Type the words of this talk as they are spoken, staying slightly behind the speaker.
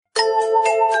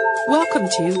Welcome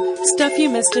to Stuff You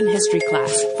Missed in History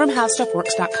Class from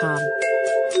HowStuffWorks.com.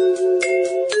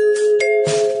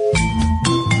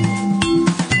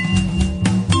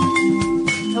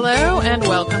 Hello and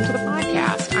welcome to the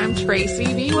podcast. I'm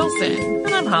Tracy V. Wilson.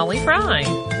 And I'm Holly Fry.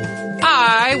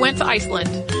 I went to Iceland.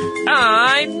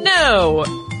 I know.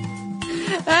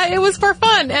 It was for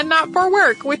fun and not for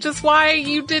work, which is why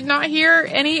you did not hear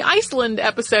any Iceland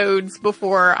episodes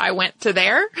before I went to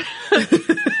there.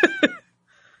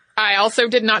 I also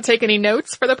did not take any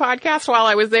notes for the podcast while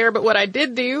I was there, but what I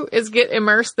did do is get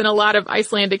immersed in a lot of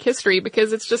Icelandic history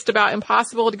because it's just about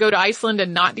impossible to go to Iceland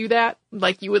and not do that.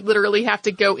 Like, you would literally have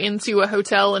to go into a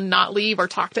hotel and not leave or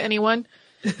talk to anyone.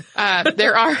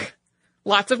 There are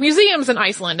lots of museums in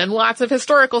Iceland and lots of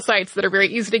historical sites that are very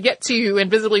easy to get to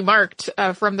and visibly marked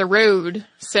from the road.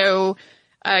 So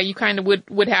you kind of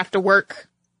would have to work.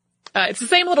 It's the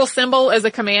same little symbol as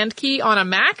a command key on a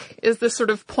Mac, is this sort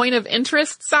of point of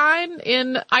interest sign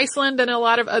in Iceland and a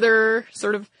lot of other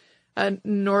sort of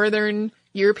northern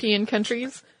European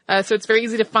countries. So it's very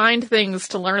easy to find things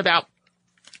to learn about.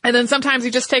 And then sometimes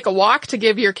you just take a walk to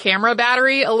give your camera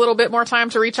battery a little bit more time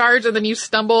to recharge, and then you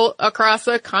stumble across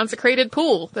a consecrated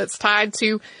pool that's tied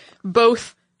to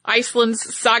both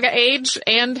Iceland's saga age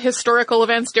and historical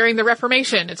events during the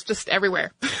Reformation. It's just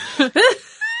everywhere.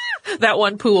 That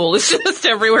one pool is just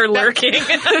everywhere lurking.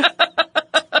 That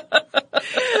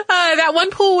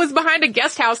one pool was behind a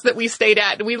guest house that we stayed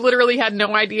at. We literally had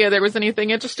no idea there was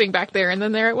anything interesting back there, and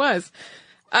then there it was.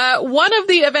 One of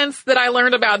the events that I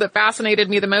learned about that fascinated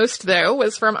me the most, though,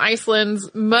 was from Iceland's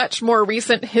much more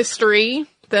recent history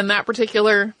than that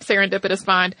particular serendipitous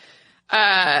find.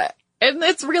 And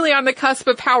it's really on the cusp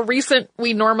of how recent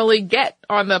we normally get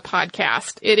on the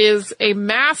podcast. It is a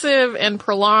massive and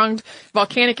prolonged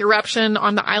volcanic eruption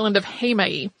on the island of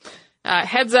Heimaey.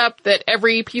 Heads up that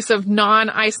every piece of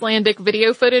non-Icelandic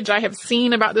video footage I have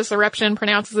seen about this eruption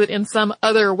pronounces it in some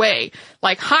other way,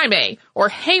 like Heimaey, or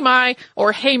Heimaey,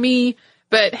 or Heimaey,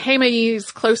 but Heimaey is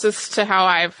closest to how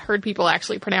I've heard people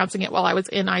actually pronouncing it while I was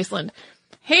in Iceland.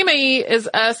 Heimaey is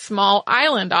a small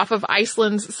island off of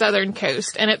Iceland's southern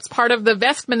coast, and it's part of the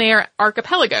Vestmannaeyjar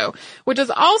archipelago, which is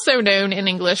also known in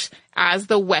English as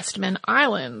the Westman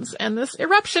Islands. And this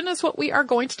eruption is what we are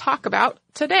going to talk about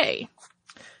today.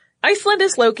 Iceland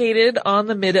is located on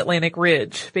the Mid-Atlantic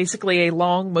Ridge, basically a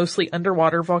long, mostly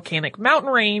underwater volcanic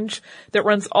mountain range that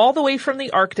runs all the way from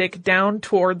the Arctic down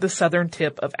toward the southern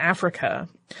tip of Africa.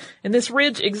 And this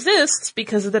ridge exists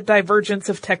because of the divergence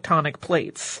of tectonic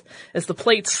plates. As the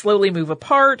plates slowly move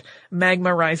apart,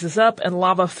 magma rises up and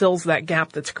lava fills that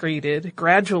gap that's created,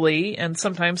 gradually and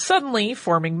sometimes suddenly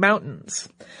forming mountains.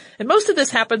 And most of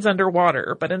this happens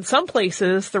underwater, but in some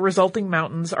places the resulting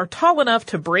mountains are tall enough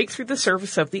to break through the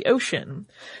surface of the ocean.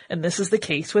 And this is the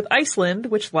case with Iceland,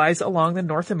 which lies along the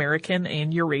North American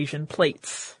and Eurasian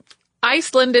plates.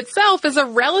 Iceland itself is a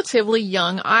relatively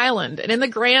young island, and in the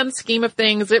grand scheme of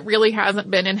things, it really hasn't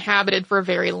been inhabited for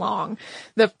very long.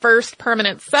 The first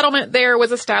permanent settlement there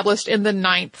was established in the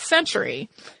 9th century.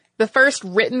 The first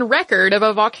written record of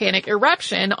a volcanic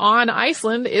eruption on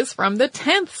Iceland is from the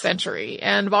 10th century,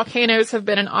 and volcanoes have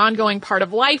been an ongoing part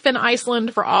of life in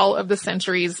Iceland for all of the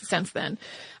centuries since then.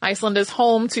 Iceland is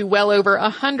home to well over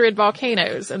 100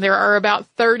 volcanoes, and there are about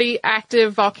 30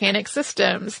 active volcanic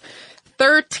systems.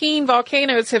 13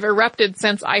 volcanoes have erupted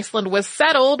since Iceland was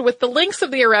settled, with the lengths of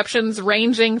the eruptions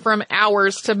ranging from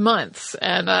hours to months.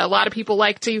 And a lot of people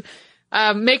like to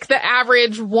make the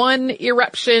average one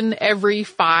eruption every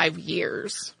 5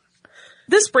 years.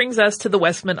 This brings us to the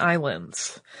Westman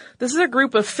Islands. This is a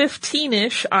group of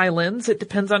 15-ish islands. It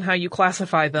depends on how you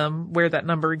classify them, where that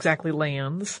number exactly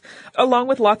lands, along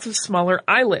with lots of smaller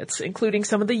islets, including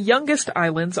some of the youngest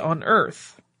islands on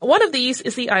Earth. One of these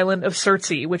is the island of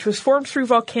Surtsey, which was formed through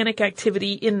volcanic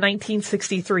activity in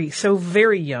 1963, so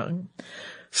very young.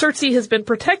 Surtsey has been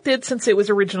protected since it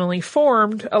was originally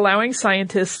formed, allowing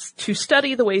scientists to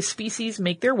study the way species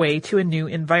make their way to a new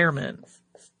environment.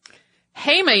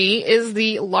 Heimaey is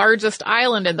the largest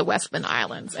island in the Westman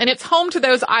Islands, and it's home to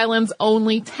those islands'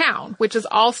 only town, which is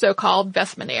also called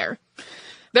Vestmannaeyjar.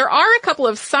 There are a couple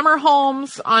of summer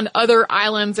homes on other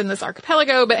islands in this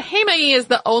archipelago, but Heimaey is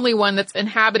the only one that's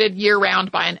inhabited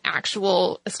year-round by an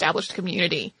actual established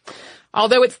community.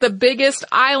 Although it's the biggest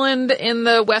island in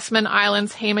the Westman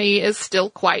Islands, Heimaey is still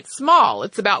quite small.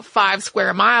 It's about 5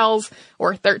 square miles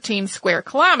or 13 square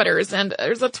kilometers. And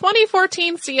there's a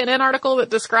 2014 CNN article that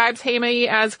describes Heimaey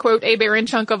as, quote, a barren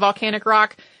chunk of volcanic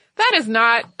rock. That is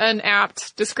not an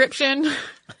apt description.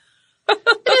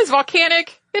 It is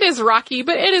volcanic, it is rocky,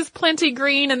 but it is plenty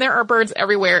green and there are birds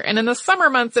everywhere. And in the summer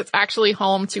months, it's actually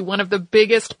home to one of the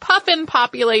biggest puffin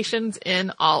populations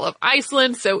in all of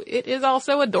Iceland. So it is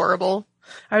also adorable.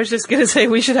 I was just going to say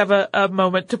we should have a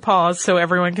moment to pause so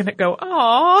everyone can go,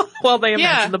 "Aw," while they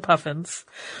imagine the puffins.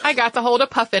 I got to hold a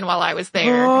puffin while I was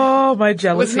there. Oh, my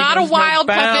jealousy. It was not a wild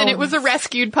no puffin. It was a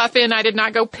rescued puffin. I did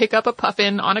not go pick up a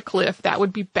puffin on a cliff. That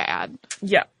would be bad.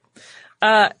 Yeah.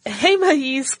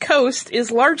 Heimaey's coast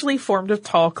is largely formed of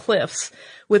tall cliffs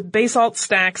with basalt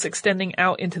stacks extending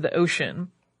out into the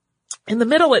ocean. In the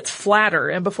middle, it's flatter,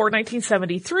 and before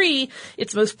 1973,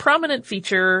 its most prominent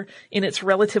feature in its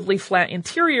relatively flat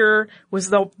interior was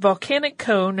the volcanic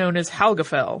cone known as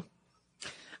Helgafell.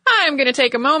 I'm going to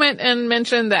take a moment and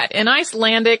mention that in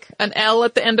Icelandic, an L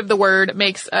at the end of the word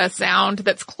makes a sound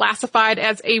that's classified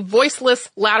as a voiceless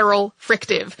lateral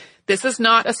frictive. This is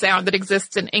not a sound that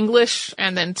exists in English,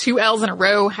 and then two L's in a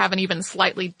row have an even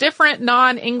slightly different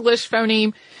non-English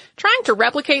phoneme. Trying to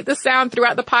replicate this sound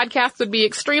throughout the podcast would be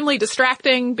extremely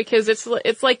distracting because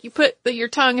it's like you put your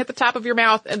tongue at the top of your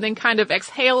mouth and then kind of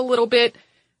exhale a little bit.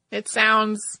 It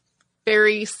sounds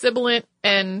very sibilant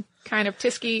and kind of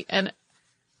tisky, and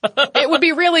it would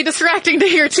be really distracting to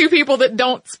hear two people that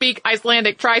don't speak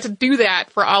Icelandic try to do that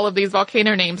for all of these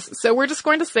volcano names. So we're just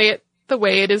going to say it the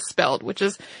way it is spelled, which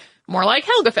is more like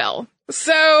Helgafell.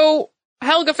 So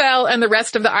Helgafell and the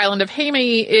rest of the island of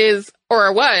Heimaey is,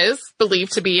 or was,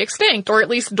 believed to be extinct, or at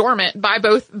least dormant, by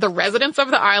both the residents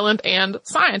of the island and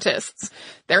scientists.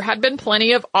 There had been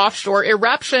plenty of offshore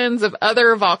eruptions of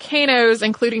other volcanoes,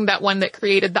 including that one that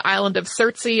created the island of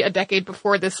Surtsey a decade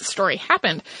before this story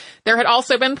happened. There had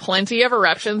also been plenty of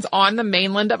eruptions on the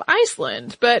mainland of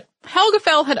Iceland, but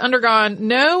Helgafell had undergone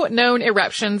no known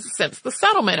eruptions since the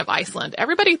settlement of Iceland.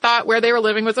 Everybody thought where they were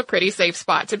living was a pretty safe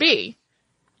spot to be.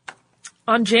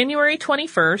 On January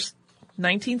 21st,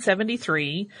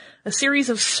 1973, a series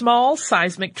of small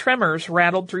seismic tremors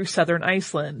rattled through southern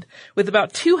Iceland, with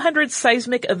about 200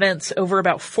 seismic events over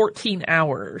about 14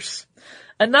 hours.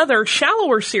 Another,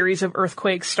 shallower series of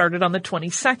earthquakes started on the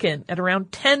 22nd at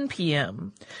around 10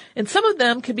 p.m., and some of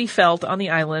them could be felt on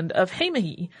the island of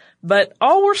Heimaey, but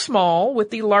all were small, with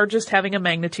the largest having a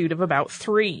magnitude of about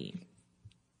 3.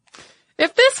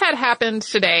 If this had happened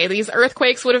today, these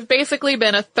earthquakes would have basically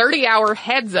been a 30-hour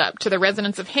heads up to the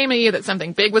residents of Heimaey that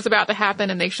something big was about to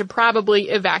happen and they should probably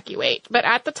evacuate. But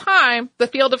at the time, the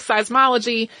field of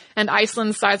seismology and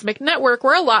Iceland's seismic network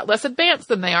were a lot less advanced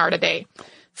than they are today.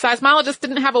 Seismologists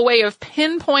didn't have a way of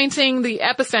pinpointing the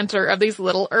epicenter of these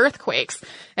little earthquakes.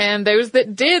 And those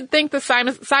that did think the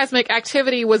seismic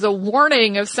activity was a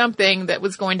warning of something that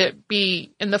was going to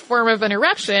be in the form of an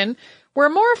eruption were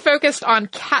more focused on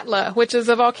Katla, which is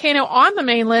a volcano on the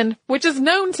mainland, which is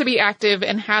known to be active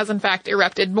and has in fact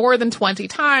erupted more than 20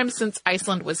 times since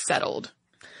Iceland was settled.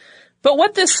 But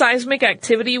what this seismic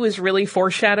activity was really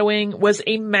foreshadowing was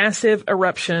a massive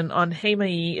eruption on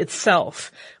Heimaey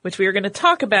itself, which we are going to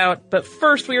talk about, but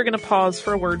first we are going to pause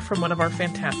for a word from one of our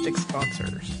fantastic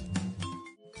sponsors.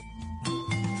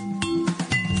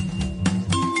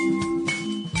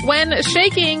 When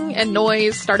shaking and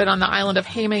noise started on the island of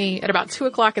Heimaey at about 2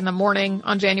 o'clock in the morning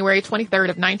on January 23rd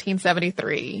of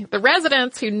 1973, the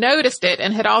residents who noticed it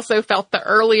and had also felt the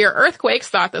earlier earthquakes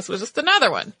thought this was just another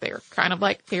one. They were kind of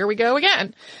like, here we go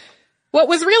again. What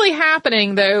was really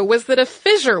happening, though, was that a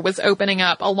fissure was opening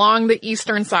up along the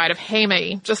eastern side of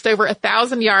Heimaey, just over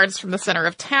 1,000 yards from the center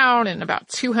of town and about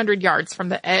 200 yards from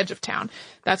the edge of town.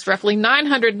 That's roughly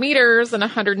 900 meters and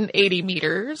 180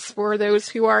 meters for those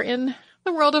who are in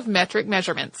the world of metric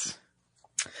measurements.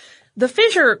 The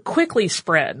fissure quickly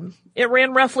spread. It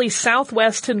ran roughly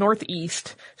southwest to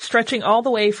northeast, stretching all the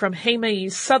way from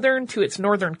Heimaey's southern to its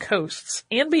northern coasts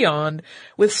and beyond,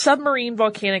 with submarine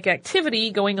volcanic activity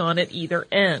going on at either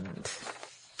end.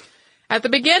 At the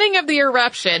beginning of the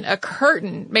eruption, a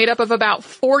curtain made up of about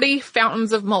 40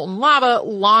 fountains of molten lava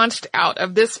launched out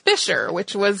of this fissure,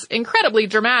 which was incredibly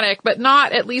dramatic, but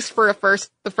not, at least for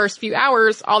the first few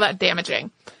hours, all that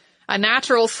damaging. A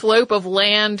natural slope of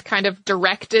land kind of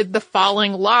directed the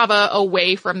falling lava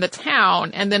away from the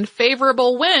town, and then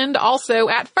favorable wind also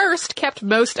at first kept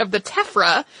most of the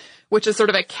tephra, which is sort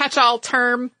of a catch-all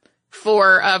term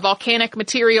for volcanic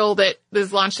material that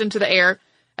is launched into the air.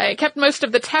 It kept most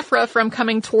of the tephra from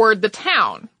coming toward the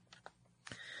town.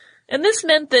 And this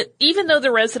meant that even though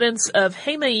the residents of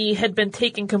Heimaey had been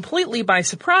taken completely by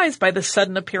surprise by the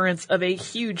sudden appearance of a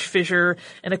huge fissure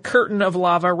and a curtain of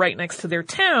lava right next to their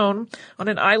town, on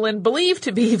an island believed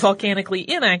to be volcanically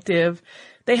inactive,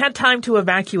 They had time to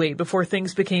evacuate before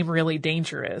things became really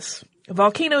dangerous.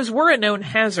 Volcanoes were a known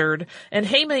hazard, and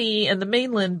Heimaey and the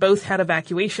mainland both had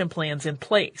evacuation plans in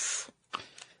place.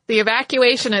 The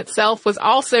evacuation itself was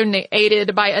also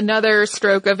aided by another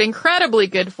stroke of incredibly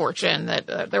good fortune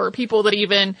that there were people that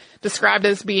even described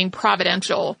as being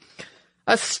providential.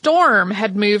 A storm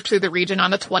had moved through the region on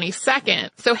the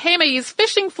 22nd, so Heimaey's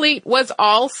fishing fleet was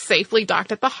all safely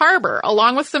docked at the harbor,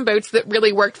 along with some boats that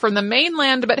really worked from the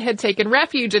mainland but had taken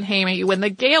refuge in Heimaey when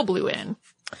the gale blew in.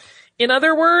 In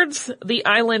other words, the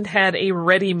island had a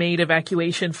ready-made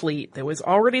evacuation fleet that was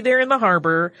already there in the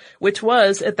harbor, which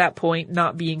was, at that point,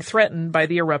 not being threatened by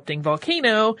the erupting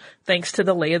volcano, thanks to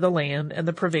the lay of the land and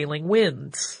the prevailing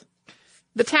winds.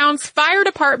 The town's fire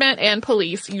department and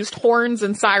police used horns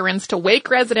and sirens to wake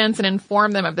residents and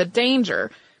inform them of the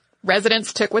danger.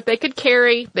 Residents took what they could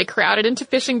carry. They crowded into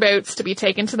fishing boats to be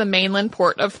taken to the mainland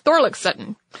port of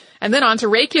Thorlaksøtten, and then on to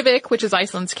Reykjavik, which is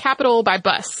Iceland's capital, by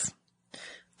bus.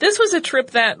 This was a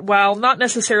trip that, while not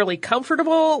necessarily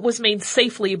comfortable, was made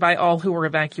safely by all who were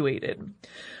evacuated.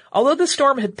 Although the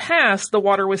storm had passed, the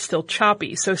water was still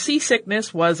choppy, so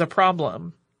seasickness was a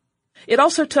problem. It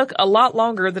also took a lot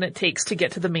longer than it takes to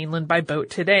get to the mainland by boat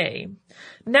today.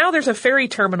 Now there's a ferry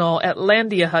terminal at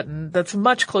Landiahutn that's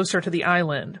much closer to the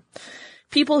island.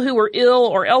 People who were ill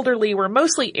or elderly were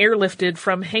mostly airlifted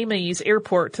from Heimaey's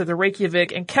airport to the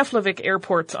Reykjavik and Keflavik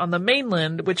airports on the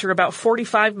mainland, which are about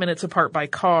 45 minutes apart by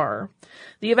car.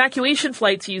 The evacuation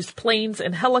flights used planes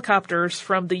and helicopters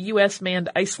from the U.S. manned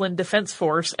Iceland Defense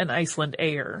Force and Iceland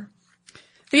Air.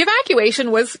 The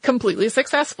evacuation was completely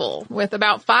successful, with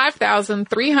about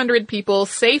 5,300 people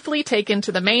safely taken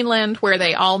to the mainland where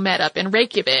they all met up in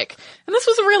Reykjavik. And this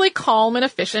was a really calm and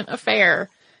efficient affair.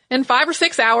 In 5 or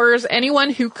 6 hours, anyone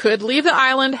who could leave the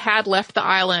island had left the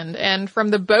island, and from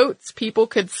the boats, people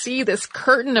could see this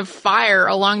curtain of fire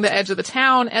along the edge of the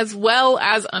town as well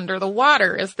as under the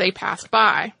water as they passed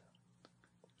by.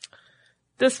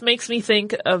 This makes me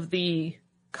think of the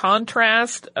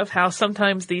contrast of how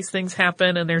sometimes these things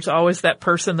happen and there's always that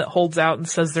person that holds out and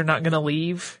says they're not going to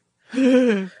leave.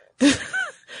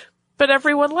 But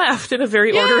everyone left in a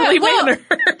very orderly manner.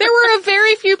 There were a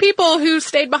very few people who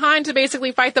stayed behind to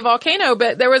basically fight the volcano,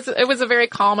 but it was a very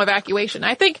calm evacuation.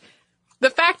 I think the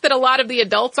fact that a lot of the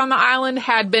adults on the island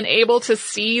had been able to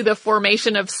see the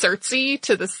formation of Surtsey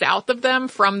to the south of them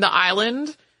from the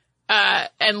island,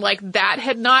 and like that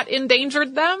had not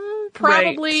endangered them,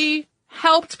 probably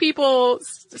helped people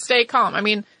stay calm. I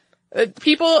mean,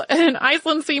 people in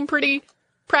Iceland seem pretty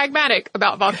pragmatic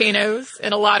about volcanoes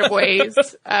in a lot of ways,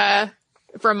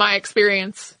 from my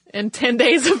experience in 10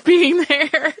 days of being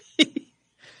there.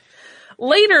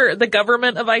 Later, the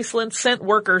government of Iceland sent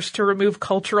workers to remove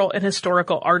cultural and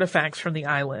historical artifacts from the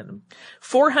island.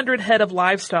 400 head of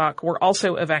livestock were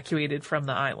also evacuated from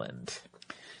the island.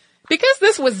 Because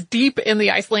this was deep in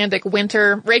the Icelandic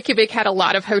winter, Reykjavik had a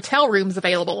lot of hotel rooms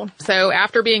available. So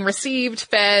after being received,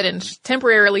 fed, and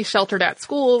temporarily sheltered at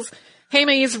schools,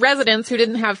 Heimaey's residents who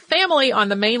didn't have family on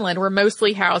the mainland were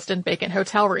mostly housed in vacant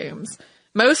hotel rooms.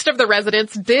 Most of the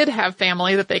residents did have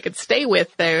family that they could stay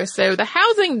with, though, so the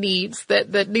housing needs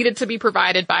that needed to be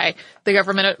provided by the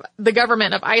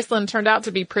government of Iceland turned out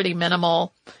to be pretty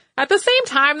minimal. At the same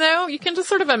time, though, you can just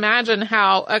sort of imagine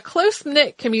how a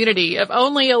close-knit community of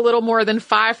only a little more than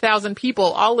 5,000 people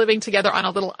all living together on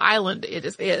a little island it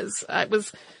is. It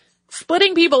was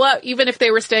splitting people up, even if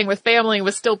they were staying with family,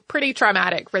 was still pretty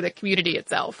traumatic for the community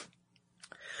itself.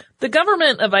 The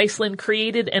government of Iceland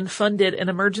created and funded an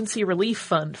emergency relief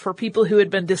fund for people who had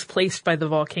been displaced by the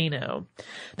volcano.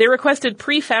 They requested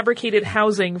prefabricated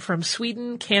housing from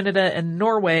Sweden, Canada, and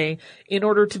Norway in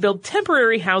order to build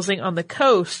temporary housing on the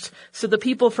coast so the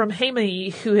people from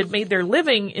Heimaey who had made their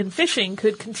living in fishing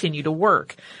could continue to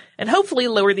work, and hopefully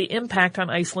lower the impact on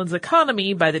Iceland's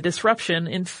economy by the disruption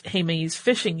in Heimaey's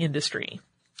fishing industry.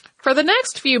 For the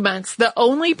next few months, the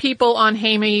only people on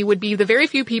Heimaey would be the very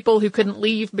few people who couldn't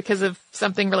leave because of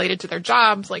something related to their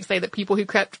jobs, like, say, the people who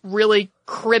kept really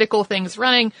critical things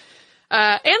running,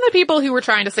 and the people who were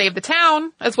trying to save the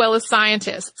town, as well as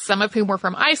scientists, some of whom were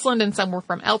from Iceland and some were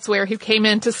from elsewhere, who came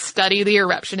in to study the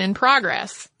eruption in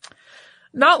progress.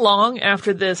 Not long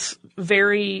after this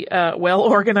very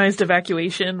well-organized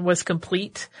evacuation was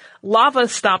complete, lava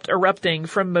stopped erupting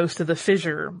from most of the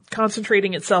fissure,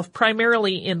 concentrating itself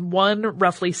primarily in one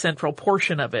roughly central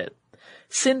portion of it.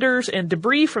 Cinders and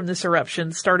debris from this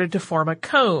eruption started to form a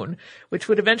cone, which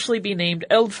would eventually be named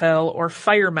Eldfell, or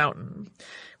Fire Mountain.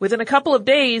 Within a couple of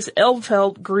days,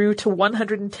 Eldfell grew to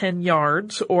 110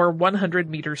 yards, or 100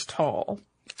 meters tall.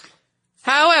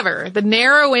 However, the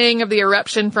narrowing of the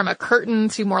eruption from a curtain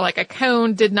to more like a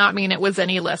cone did not mean it was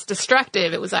any less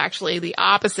destructive. It was actually the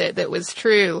opposite that was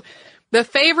true. The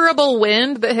favorable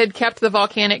wind that had kept the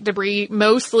volcanic debris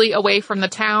mostly away from the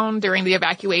town during the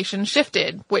evacuation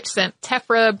shifted, which sent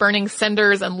tephra, burning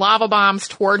cinders, and lava bombs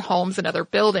toward homes and other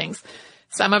buildings.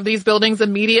 Some of these buildings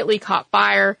immediately caught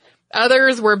fire.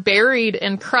 Others were buried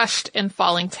and crushed in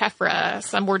falling tephra.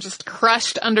 Some were just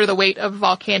crushed under the weight of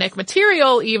volcanic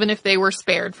material, even if they were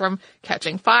spared from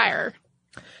catching fire.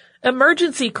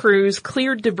 Emergency crews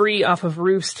cleared debris off of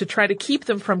roofs to try to keep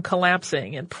them from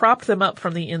collapsing and propped them up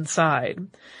from the inside.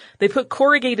 They put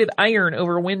corrugated iron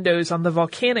over windows on the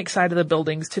volcanic side of the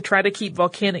buildings to try to keep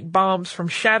volcanic bombs from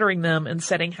shattering them and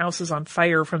setting houses on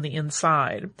fire from the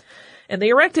inside. And they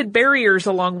erected barriers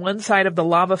along one side of the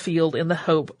lava field in the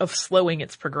hope of slowing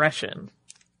its progression.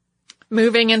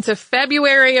 Moving into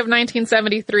February of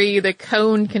 1973, the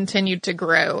cone continued to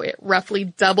grow. It roughly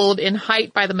doubled in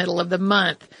height by the middle of the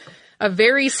month. A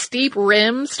very steep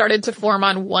rim started to form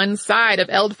on one side of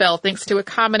Eldfell thanks to a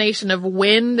combination of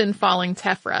wind and falling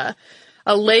tephra.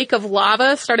 A lake of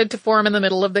lava started to form in the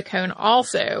middle of the cone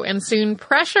also, and soon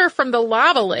pressure from the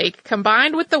lava lake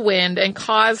combined with the wind and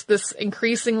caused this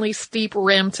increasingly steep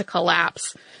rim to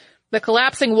collapse. The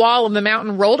collapsing wall of the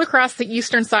mountain rolled across the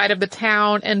eastern side of the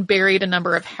town and buried a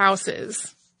number of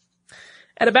houses.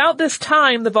 At about this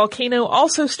time, the volcano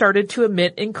also started to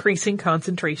emit increasing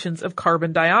concentrations of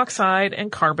carbon dioxide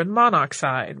and carbon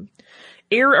monoxide.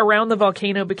 Air around the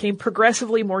volcano became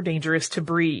progressively more dangerous to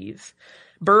breathe.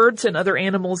 Birds and other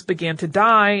animals began to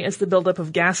die as the buildup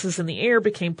of gases in the air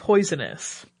became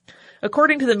poisonous.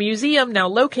 According to the museum now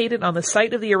located on the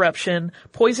site of the eruption,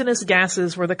 poisonous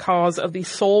gases were the cause of the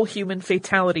sole human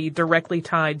fatality directly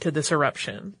tied to this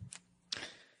eruption.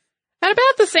 At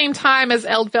about the same time as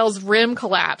Eldfell's rim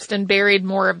collapsed and buried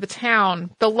more of the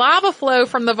town, the lava flow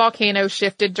from the volcano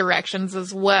shifted directions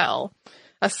as well.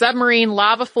 A submarine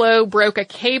lava flow broke a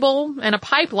cable and a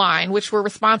pipeline, which were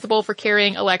responsible for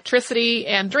carrying electricity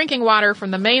and drinking water from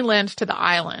the mainland to the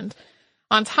island.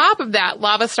 On top of that,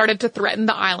 lava started to threaten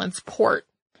the island's port.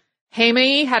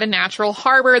 Heimaey had a natural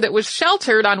harbor that was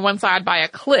sheltered on one side by a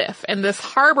cliff, and this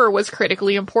harbor was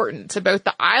critically important to both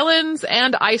the island's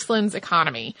and Iceland's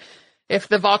economy. If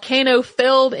the volcano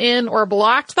filled in or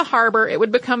blocked the harbor, it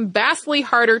would become vastly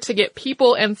harder to get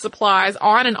people and supplies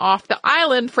on and off the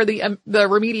island for the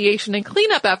remediation and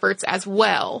cleanup efforts as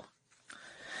well.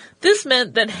 This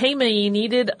meant that Heimaey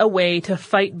needed a way to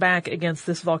fight back against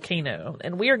this volcano,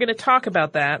 and we are going to talk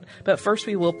about that, but first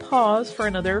we will pause for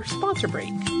another sponsor break.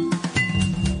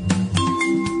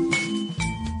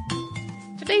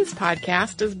 Today's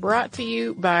podcast is brought to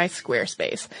you by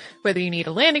Squarespace. Whether you need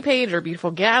a landing page or a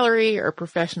beautiful gallery or a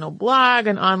professional blog,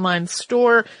 an online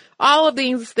store, all of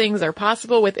these things are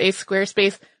possible with a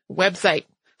Squarespace website.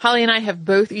 Holly and I have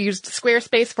both used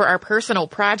Squarespace for our personal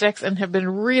projects and have been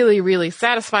really, really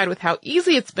satisfied with how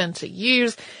easy it's been to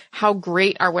use, how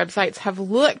great our websites have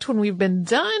looked when we've been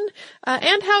done,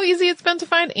 and how easy it's been to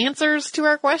find answers to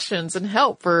our questions and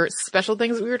help for special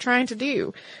things that we were trying to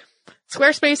do.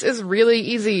 Squarespace is really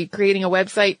easy. Creating a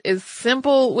website is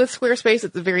simple with Squarespace.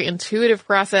 It's a very intuitive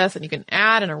process, and you can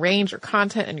add and arrange your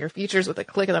content and your features with a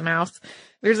click of the mouse.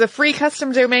 There's a free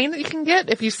custom domain that you can get.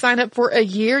 If you sign up for a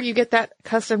year, you get that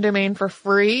custom domain for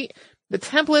free. The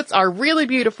templates are really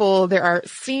beautiful. There are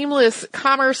seamless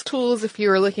commerce tools if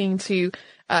you are looking to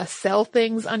sell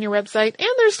things on your website, and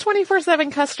there's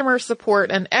 24/7 customer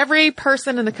support, and every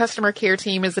person in the customer care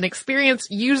team is an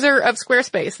experienced user of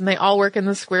Squarespace, and they all work in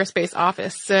the Squarespace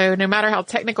office. So no matter how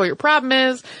technical your problem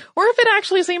is, or if it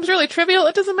actually seems really trivial,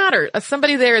 it doesn't matter.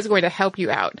 Somebody there is going to help you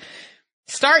out.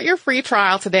 Start your free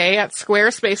trial today at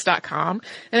squarespace.com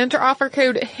and enter offer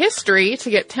code HISTORY to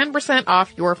get 10%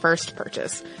 off your first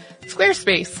purchase.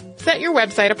 Squarespace, set your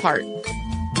website apart.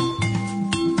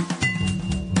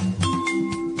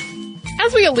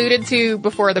 As we alluded to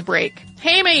before the break,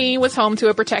 Heimaey was home to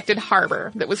a protected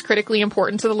harbor that was critically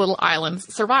important to the little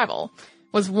island's survival.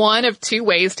 It was one of two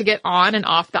ways to get on and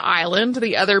off the island,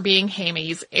 the other being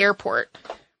Heimaey's airport.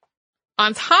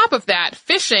 On top of that,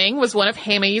 fishing was one of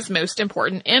Heimaey's most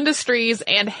important industries,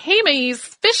 and Heimaey's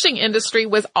fishing industry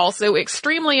was also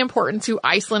extremely important to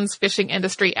Iceland's fishing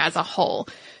industry as a whole.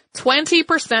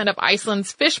 20% of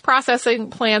Iceland's fish processing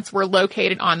plants were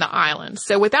located on the island.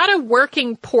 So without a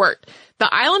working port, the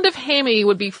island of Heimaey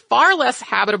would be far less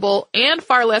habitable and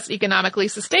far less economically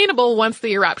sustainable once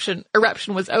the eruption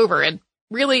was over. And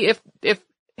really, if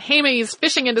Heimaey's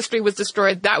fishing industry was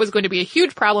destroyed, that was going to be a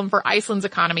huge problem for Iceland's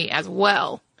economy as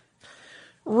well.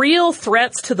 Real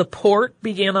threats to the port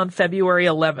began on February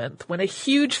 11th, when a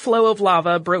huge flow of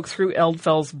lava broke through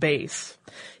Eldfell's base.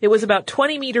 It was about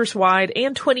 20 meters wide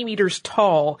and 20 meters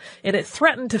tall, and it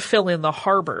threatened to fill in the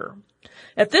harbor.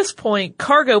 At this point,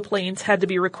 cargo planes had to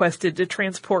be requested to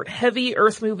transport heavy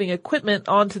earth-moving equipment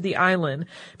onto the island,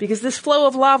 because this flow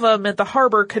of lava meant the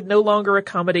harbor could no longer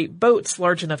accommodate boats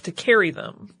large enough to carry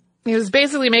them. It was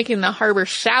basically making the harbor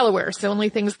shallower, so only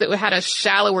things that had a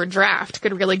shallower draft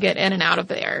could really get in and out of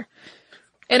there.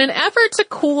 In an effort to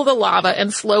cool the lava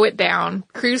and slow it down,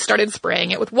 crews started spraying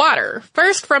it with water.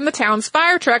 First from the town's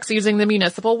fire trucks using the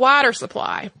municipal water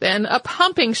supply. Then a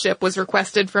pumping ship was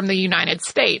requested from the United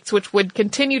States, which would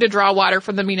continue to draw water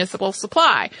from the municipal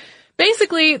supply.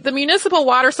 Basically, the municipal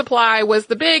water supply was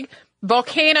the big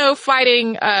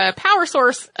volcano-fighting power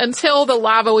source until the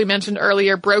lava we mentioned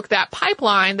earlier broke that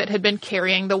pipeline that had been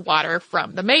carrying the water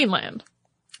from the mainland.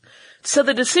 So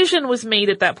the decision was made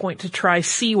at that point to try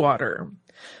seawater.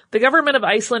 The government of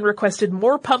Iceland requested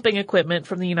more pumping equipment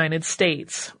from the United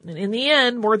States. And in the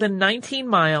end, more than 19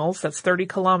 miles, that's 30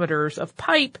 kilometers, of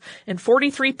pipe and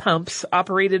 43 pumps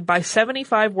operated by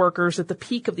 75 workers at the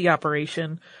peak of the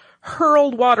operation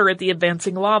hurled water at the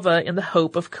advancing lava in the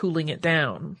hope of cooling it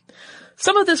down.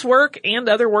 Some of this work and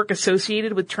other work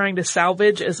associated with trying to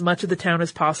salvage as much of the town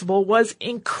as possible was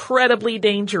incredibly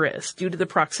dangerous due to the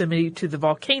proximity to the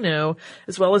volcano,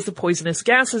 as well as the poisonous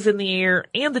gases in the air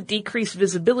and the decreased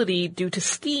visibility due to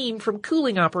steam from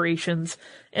cooling operations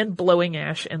and blowing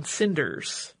ash and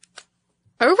cinders.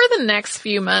 Over the next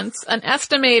few months, an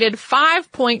estimated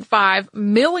 5.5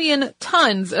 million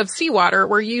tons of seawater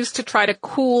were used to try to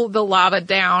cool the lava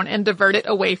down and divert it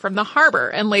away from the harbor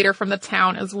and later from the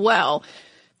town as well.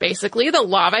 Basically, the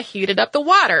lava heated up the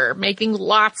water, making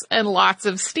lots and lots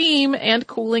of steam and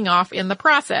cooling off in the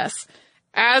process.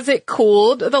 As it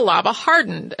cooled, the lava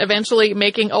hardened, eventually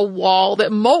making a wall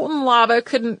that molten lava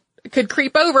could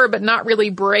creep over but not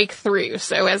really break through.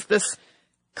 So as this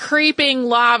creeping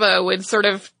lava would sort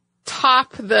of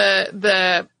top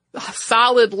the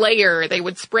solid layer, they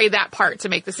would spray that part to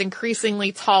make this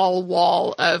increasingly tall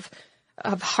wall of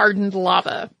hardened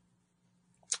lava.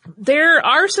 There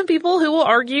are some people who will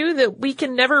argue that we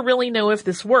can never really know if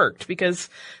this worked, because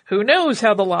who knows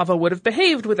how the lava would have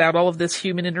behaved without all of this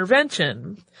human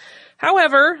intervention.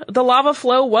 However, the lava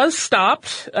flow was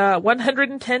stopped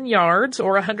 110 yards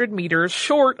or 100 meters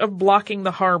short of blocking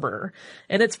the harbor,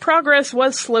 and its progress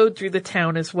was slowed through the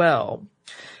town as well.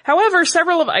 However,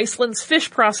 several of Iceland's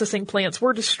fish processing plants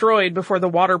were destroyed before the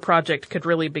water project could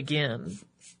really begin.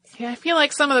 Yeah, I feel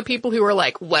like some of the people who were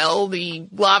like, well, the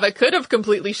lava could have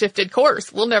completely shifted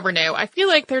course. We'll never know. I feel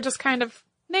like they're just kind of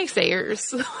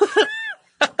naysayers.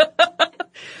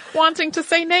 Wanting to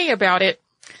say nay about it.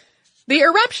 The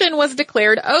eruption was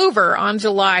declared over on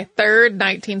July 3rd,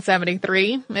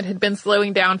 1973. It had been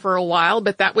slowing down for a while,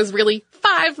 but that was really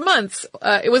 5 months.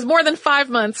 It was more than 5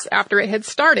 months after it had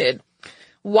started.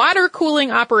 Water cooling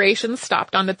operations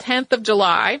stopped on the 10th of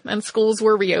July, and schools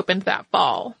were reopened that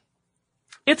fall.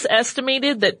 It's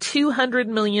estimated that 200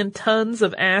 million tons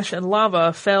of ash and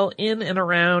lava fell in and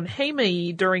around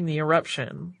Heimaey during the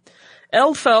eruption.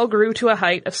 Eldfell grew to a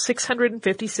height of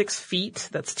 656 feet,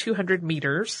 that's 200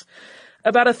 meters.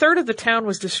 About a third of the town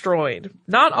was destroyed.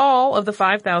 Not all of the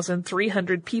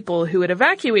 5,300 people who had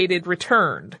evacuated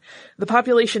returned. The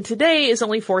population today is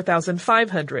only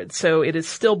 4,500, so it is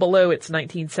still below its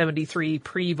 1973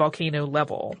 pre-volcano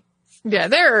level. Yeah,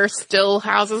 there are still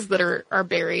houses that are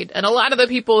buried, and a lot of the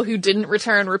people who didn't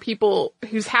return were people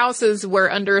whose houses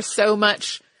were under so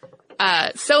much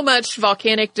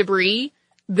volcanic debris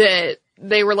that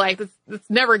they were like, it's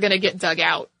never going to get dug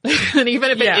out. And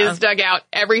even if it is dug out,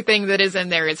 everything that is in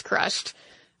there is crushed.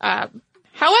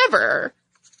 However,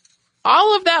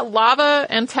 all of that lava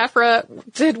and tephra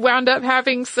did wound up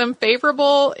having some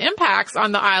favorable impacts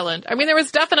on the island. I mean, there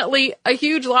was definitely a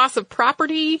huge loss of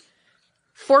property.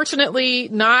 Fortunately,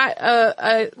 not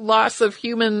a loss of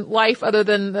human life other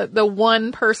than the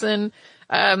one person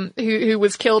who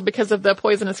was killed because of the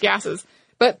poisonous gases.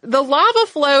 But the lava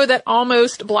flow that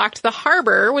almost blocked the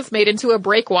harbor was made into a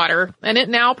breakwater, and it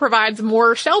now provides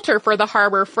more shelter for the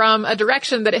harbor from a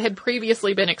direction that it had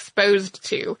previously been exposed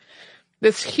to.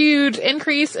 This huge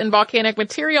increase in volcanic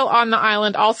material on the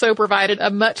island also provided a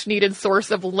much-needed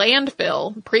source of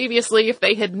landfill. Previously, if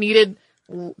they had needed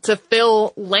to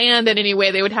fill land in any way,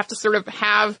 they would have to sort of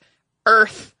have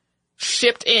earth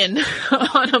shipped in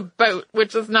on a boat,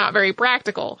 which is not very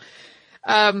practical.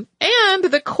 And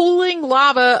the cooling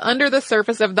lava under the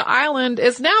surface of the island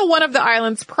is now one of the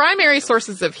island's primary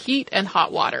sources of heat and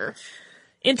hot water.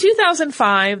 In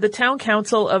 2005, the town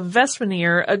council of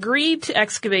Westmeer agreed to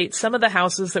excavate some of the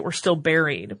houses that were still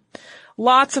buried.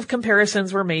 Lots of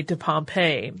comparisons were made to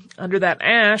Pompeii. Under that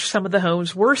ash, some of the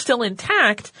homes were still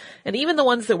intact, and even the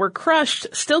ones that were crushed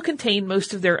still contained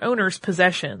most of their owners'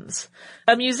 possessions.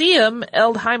 A museum,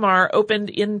 Heimaey, opened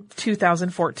in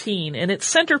 2014, and its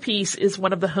centerpiece is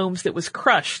one of the homes that was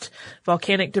crushed,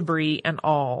 volcanic debris and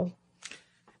all.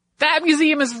 That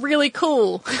museum is really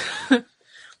cool.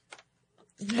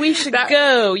 We should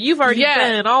go. You've already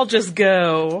been. I'll just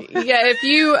go. Yeah, if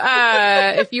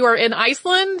you are in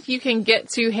Iceland, you can get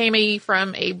to Heimaey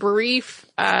from a brief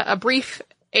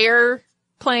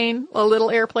airplane,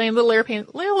 little airplanes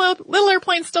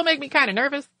still make me kind of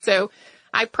nervous. So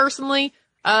I personally,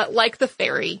 like the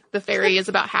ferry. The ferry is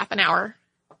about half an hour.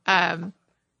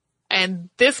 And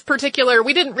this particular,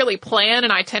 we didn't really plan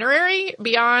an itinerary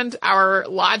beyond our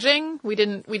lodging. We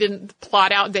didn't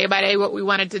plot out day by day what we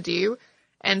wanted to do.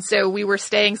 And so we were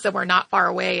staying somewhere not far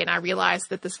away, and I realized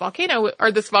that this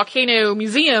volcano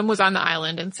museum was on the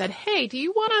island and said, hey, do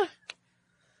you want to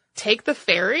take the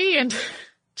ferry and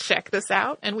check this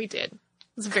out? And we did. It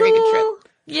was a very good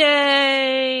trip.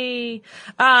 Yay!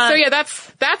 So yeah,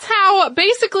 that's how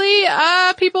basically,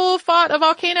 people fought a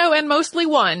volcano and mostly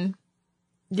won.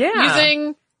 Yeah.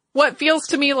 Using what feels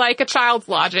to me like a child's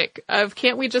logic of,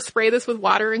 can't we just spray this with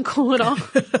water and cool it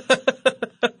off?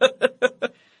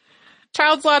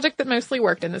 Child's logic that mostly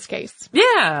worked in this case.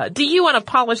 Yeah. Do you want to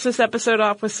polish this episode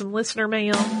off with some listener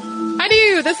mail? I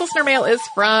do. This listener mail is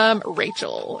from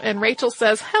Rachel. And Rachel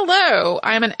says, hello,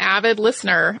 I'm an avid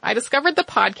listener. I discovered the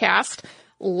podcast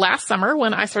last summer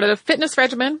when I started a fitness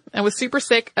regimen and was super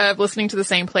sick of listening to the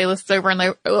same playlists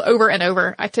over and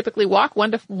over. I typically walk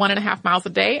 1 to 1.5 miles a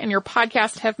day, and your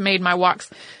podcasts have made my walks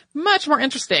much more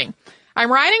interesting. I'm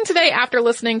writing today after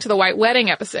listening to the White Wedding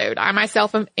episode. I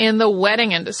myself am in the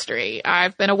wedding industry.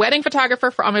 I've been a wedding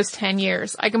photographer for almost 10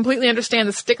 years. I completely understand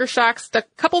the sticker shocks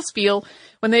couples feel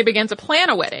when they begin to plan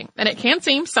a wedding. And it can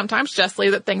seem sometimes justly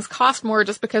that things cost more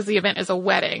just because the event is a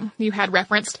wedding. You had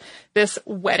referenced this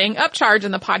wedding upcharge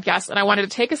in the podcast, and I wanted to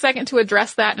take a second to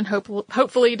address that and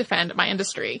hopefully defend my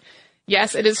industry.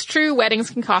 Yes, it is true weddings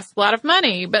can cost a lot of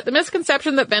money, but the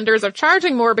misconception that vendors are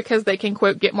charging more because they can,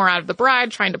 quote, get more out of the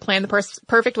bride trying to plan the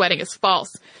perfect wedding is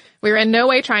false. We are in no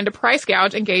way trying to price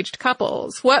gouge engaged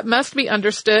couples. What must be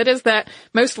understood is that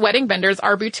most wedding vendors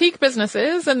are boutique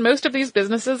businesses, and most of these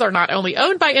businesses are not only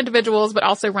owned by individuals, but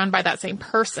also run by that same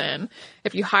person.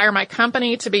 If you hire my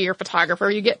company to be your photographer,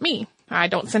 you get me. I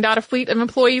don't send out a fleet of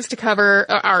employees to cover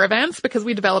our events because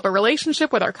we develop a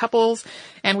relationship with our couples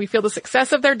and we feel the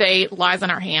success of their date lies in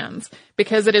our hands.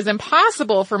 Because it is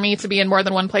impossible for me to be in more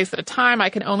than one place at a time, I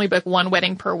can only book one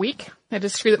wedding per week. It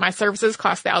is true that my services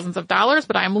cost thousands of dollars,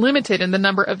 but I am limited in the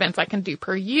number of events I can do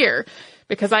per year.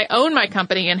 Because I own my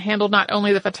company and handle not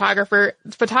only the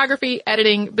photography,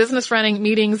 editing, business running,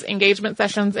 meetings, engagement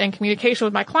sessions, and communication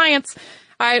with my clients,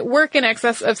 I work in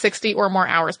excess of 60 or more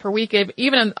hours per week,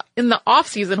 even in the off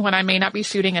season when I may not be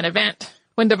shooting an event.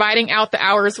 When dividing out the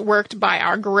hours worked by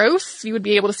our gross, you would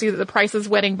be able to see that the prices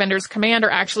wedding vendors command are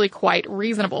actually quite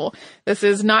reasonable. This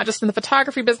is not just in the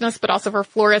photography business, but also for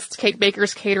florists, cake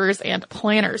bakers, caterers, and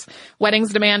planners.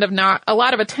 Weddings demand not a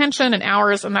lot of attention and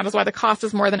hours, and that is why the cost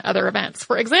is more than other events.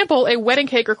 For example, a wedding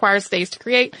cake requires days to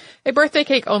create. A birthday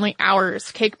cake only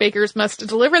hours. Cake bakers must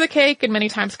deliver the cake and many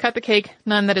times cut the cake.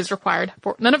 None of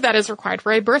that is required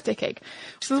for a birthday cake.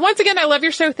 She says, once again, I love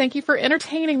your show. Thank you for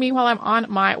entertaining me while I'm on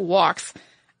my walks.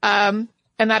 And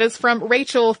that is from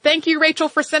Rachel. Thank you, Rachel,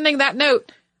 for sending that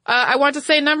note. I want to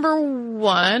say, number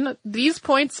one, these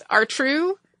points are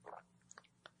true.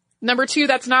 Number two,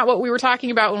 that's not what we were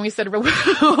talking about when we said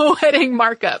wedding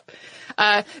markup.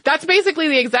 That's basically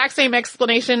the exact same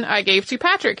explanation I gave to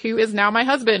Patrick, who is now my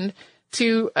husband,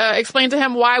 to explain to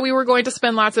him why we were going to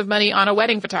spend lots of money on a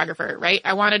wedding photographer, right?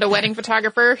 I wanted a wedding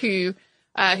photographer who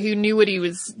knew what he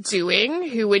was doing,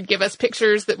 who would give us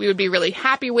pictures that we would be really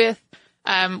happy with.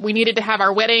 We needed to have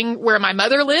our wedding where my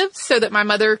mother lives so that my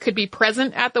mother could be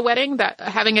present at the wedding. That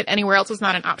having it anywhere else was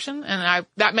not an option. And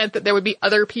that meant that there would be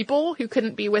other people who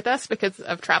couldn't be with us because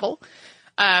of travel.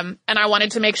 And I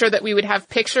wanted to make sure that we would have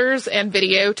pictures and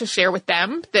video to share with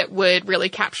them that would really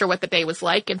capture what the day was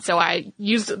like. And so I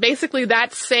used basically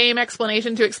that same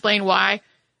explanation to explain why,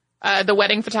 the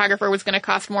wedding photographer was going to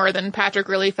cost more than Patrick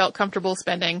really felt comfortable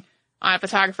spending on a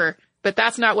photographer. But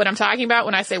that's not what I'm talking about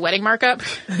when I say wedding markup.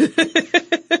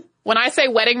 When I say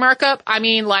wedding markup, I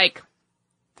mean like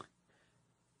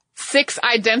 6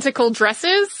 identical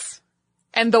dresses,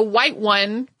 and the white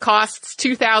one costs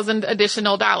 $2,000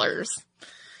 additional dollars.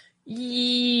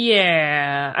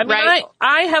 Yeah. I mean, Right.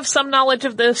 I have some knowledge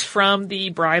of this from the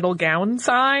bridal gown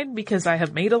side because I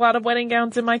have made a lot of wedding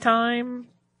gowns in my time.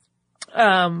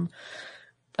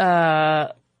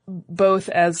 Both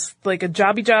as like a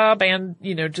jobby job and,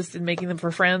 just in making them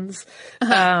for friends.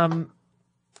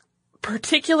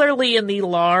 Particularly in the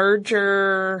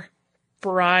larger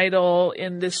bridal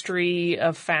industry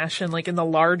of fashion, like in the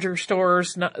larger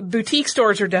stores. Boutique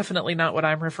stores are definitely not what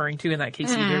I'm referring to in that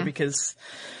case either, because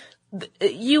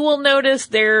you will notice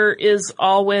there is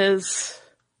always,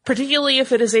 particularly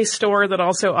if it is a store that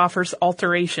also offers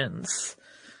alterations.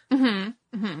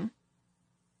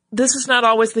 This is not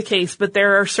always the case, but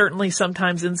there are certainly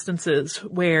sometimes instances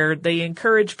where they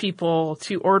encourage people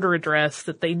to order a dress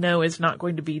that they know is not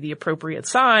going to be the appropriate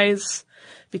size,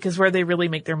 because where they really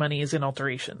make their money is in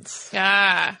alterations.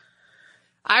 I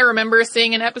remember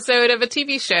seeing an episode of a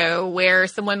TV show where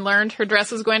someone learned her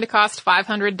dress was going to cost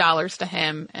 $500 to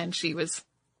hem, and she was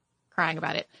crying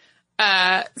about it.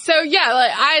 So yeah,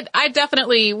 like, I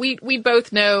definitely, we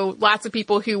both know lots of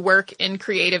people who work in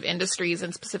creative industries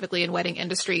and specifically in wedding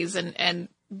industries. And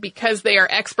because they are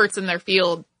experts in their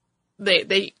field,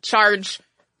 they charge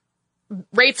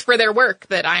rates for their work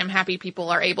that I am happy people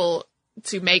are able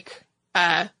to make,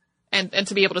 and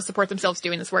to be able to support themselves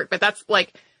doing this work. But that's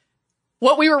like,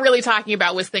 what we were really talking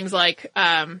about was things like,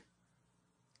 when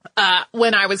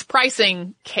I was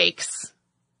pricing cakes,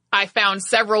 I found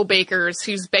several bakers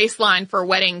whose baseline for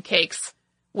wedding cakes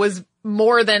was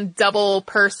more than double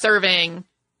per serving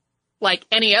like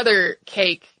any other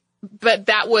cake. But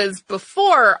that was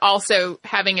before also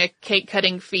having a cake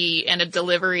cutting fee and a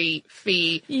delivery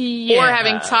fee, or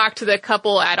having talked to the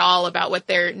couple at all about what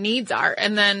their needs are.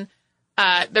 And then,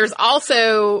 there's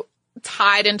also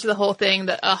tied into the whole thing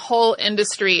a whole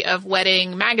industry of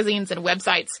wedding magazines and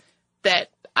websites that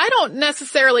I don't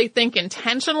necessarily think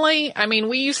intentionally. I mean,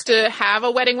 we used to have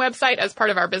a wedding website as part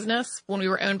of our business when we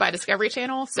were owned by Discovery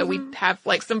Channel. So we'd have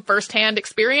like some firsthand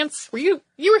experience. You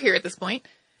were here at this point.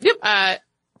 Yep.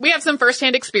 We have some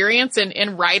firsthand experience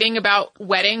in writing about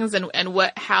weddings and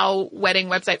how wedding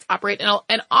websites operate.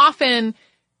 And often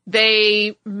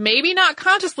they maybe not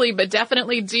consciously, but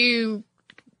definitely do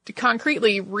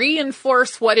concretely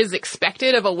reinforce what is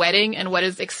expected of a wedding and what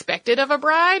is expected of a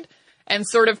bride. And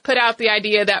sort of put out the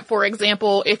idea that, for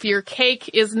example, if your cake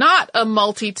is not a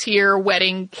multi-tier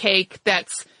wedding cake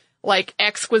that's like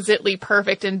exquisitely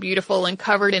perfect and beautiful and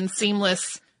covered in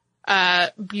seamless,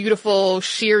 beautiful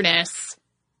sheerness,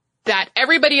 that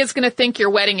everybody is going to think your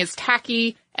wedding is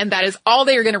tacky, and that is all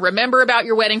they are going to remember about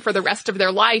your wedding for the rest of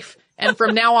their life. And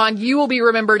from now on, you will be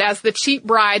remembered as the cheap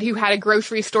bride who had a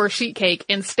grocery store sheet cake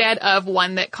instead of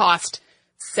one that cost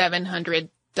 $700.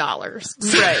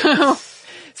 Right.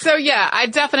 So yeah, I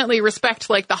definitely respect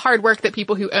like the hard work that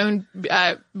people who own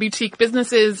boutique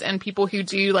businesses and people who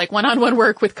do like one-on-one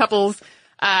work with couples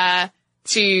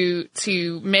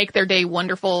to make their day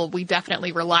wonderful. We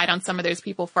definitely relied on some of those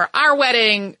people for our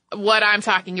wedding. What I'm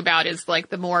talking about is like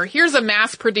here's a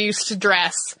mass-produced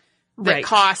dress that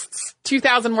costs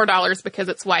 $2,000 more because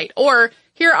it's white, or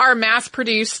here are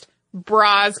mass-produced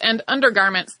bras and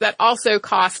undergarments that also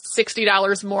cost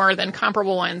 $60 more than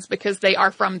comparable ones because they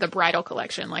are from the bridal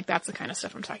collection. Like, that's the kind of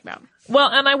stuff I'm talking about. Well,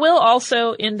 and I will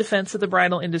also, in defense of the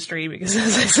bridal industry, because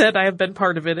as I said, I have been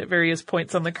part of it at various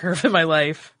points on the curve in my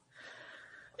life.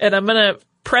 And I'm going to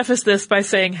preface this by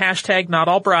saying hashtag not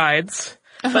all brides.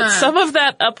 But some of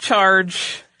that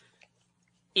upcharge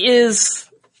is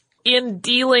in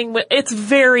dealing with, it's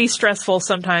very stressful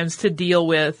sometimes to deal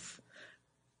with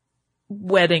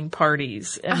wedding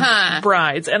parties and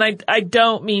brides. And I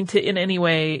don't mean to in any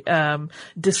way,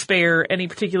 despair any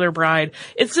particular bride.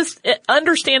 It's just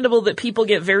understandable that people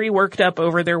get very worked up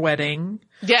over their wedding.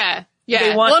 Yeah.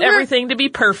 They want everything to be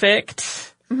perfect.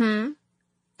 Mm-hmm.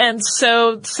 And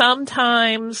so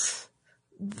sometimes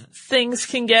things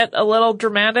can get a little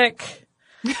dramatic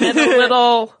and a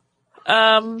little,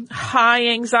 high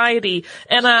anxiety.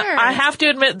 And, I have to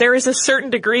admit there is a certain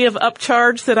degree of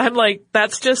upcharge that I'm like,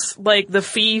 that's just like the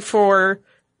fee for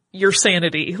your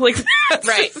sanity. Like,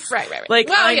 right. Like,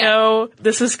 well, I know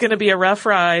this is going to be a rough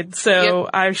ride, so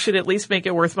I should at least make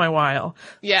it worth my while.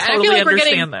 Yeah. Totally I feel like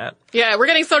understand that. Yeah. We're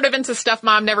getting sort of into stuff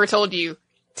mom never told you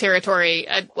territory.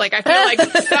 I feel like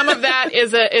some of that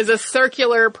is a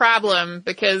circular problem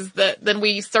because then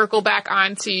we circle back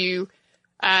onto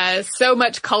so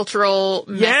much cultural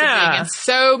messaging and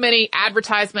so many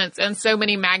advertisements and so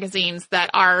many magazines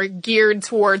that are geared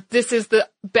toward this is the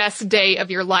best day of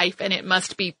your life and it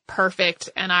must be perfect.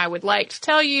 And I would like to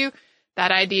tell you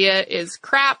that idea is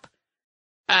crap.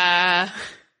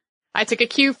 I took a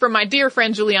cue from my dear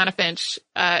friend Juliana Finch,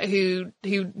 who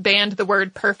banned the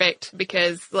word perfect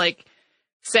because, like,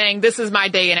 saying this is my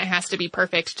day and it has to be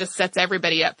perfect just sets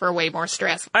everybody up for way more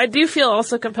stress. I do feel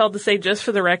also compelled to say, just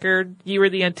for the record, you were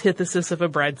the antithesis of a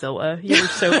bridezilla. You were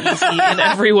so easy in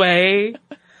every way.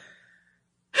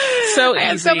 So easy. I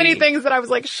had so many things that I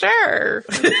was like, sure,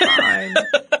 fine.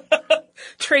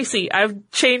 Tracy,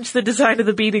 I've changed the design of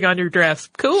the beading on your dress.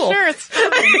 Cool. Sure, it's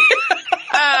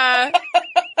fine.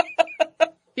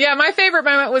 Yeah, my favorite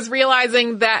moment was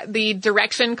realizing that the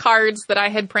direction cards that I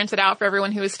had printed out for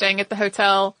everyone who was staying at the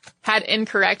hotel had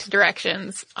incorrect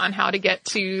directions on how to get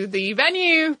to the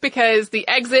venue because the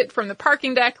exit from the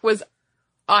parking deck was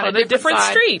on a different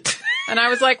side. Street. And I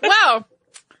was like, wow,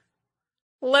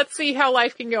 let's see how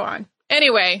life can go on.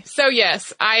 Anyway, so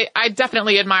yes, I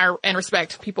definitely admire and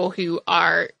respect people who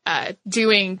are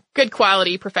doing good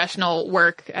quality professional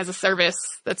work as a service.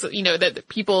 That's, you know, that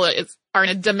people are in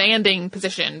a demanding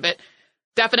position, but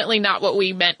definitely not what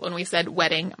we meant when we said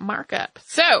wedding markup.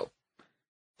 So,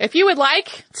 if you would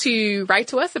like to write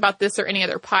to us about this or any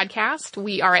other podcast,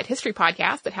 we are at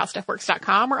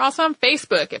historypodcast@howstuffworks.com. We're also on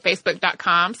Facebook at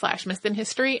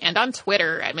facebook.com/missedinhistory and on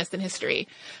Twitter at missedinhistory.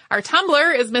 Our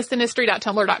Tumblr is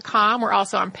missedinhistory.tumblr.com. We're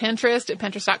also on Pinterest at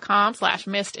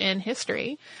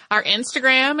pinterest.com/missedinhistory. Our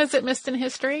Instagram is at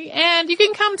missedinhistory. And you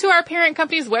can come to our parent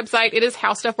company's website. It is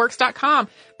howstuffworks.com.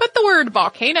 Put the word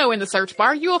volcano in the search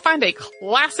bar. You will find a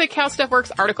classic How Stuff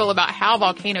Works article about how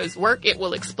volcanoes work. It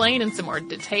will explain in some more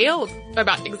detail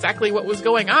about exactly what was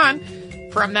going on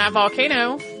from that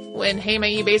volcano when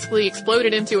Heimaey basically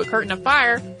exploded into a curtain of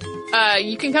fire.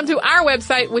 You can come to our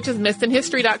website, which is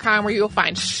missedinhistory.com, where you will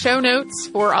find show notes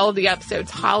for all of the episodes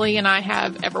Holly and I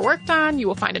have ever worked on. You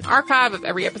will find an archive of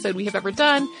every episode we have ever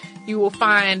done. You will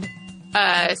find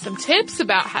some tips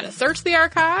about how to search the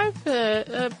archive.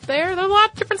 There's a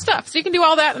lot of different stuff. So you can do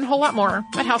all that and a whole lot more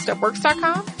at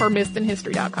howstuffworks.com or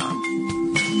missedinhistory.com.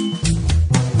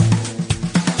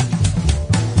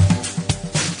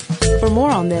 For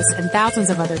more on this and thousands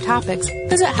of other topics,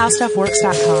 visit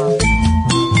howstuffworks.com.